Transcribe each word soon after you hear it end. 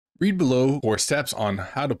Read below for steps on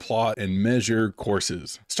how to plot and measure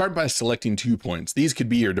courses. Start by selecting 2 points. These could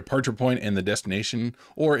be your departure point and the destination,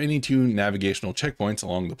 or any 2 navigational checkpoints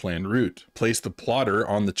along the planned route. Place the plotter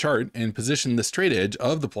on the chart and position the straight edge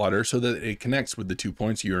of the plotter so that it connects with the 2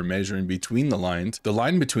 points you are measuring between the lines. The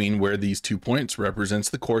line between where these 2 points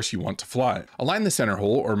represents the course you want to fly. Align the center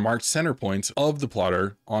hole or marked center points of the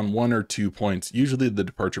plotter on 1 or 2 points, usually the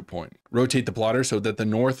departure point. Rotate the plotter so that the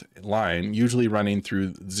north line, usually running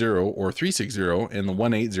through 0 or 360 and the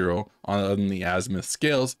 180 on the azimuth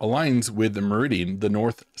scales, aligns with the meridian, the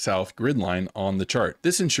north-south grid line on the chart.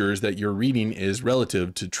 This ensures that your reading is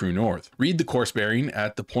relative to true north. Read the course bearing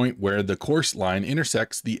at the point where the course line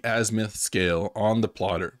intersects the azimuth scale on the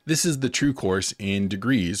plotter. This is the true course in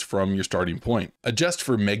degrees from your starting point. Adjust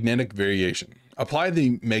for magnetic variation. Apply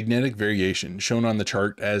the magnetic variation shown on the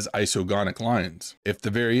chart as isogonic lines. If the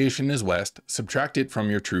variation is west, subtract it from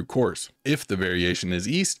your true course. If the variation is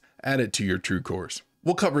east, add it to your true course.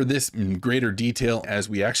 We'll cover this in greater detail as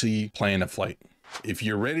we actually plan a flight. If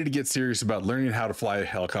you're ready to get serious about learning how to fly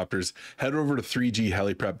helicopters, head over to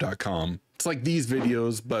 3gheliprep.com. It's like these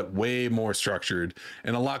videos, but way more structured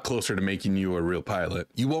and a lot closer to making you a real pilot.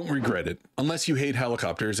 You won't regret it, unless you hate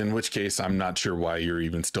helicopters, in which case I'm not sure why you're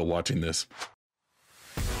even still watching this.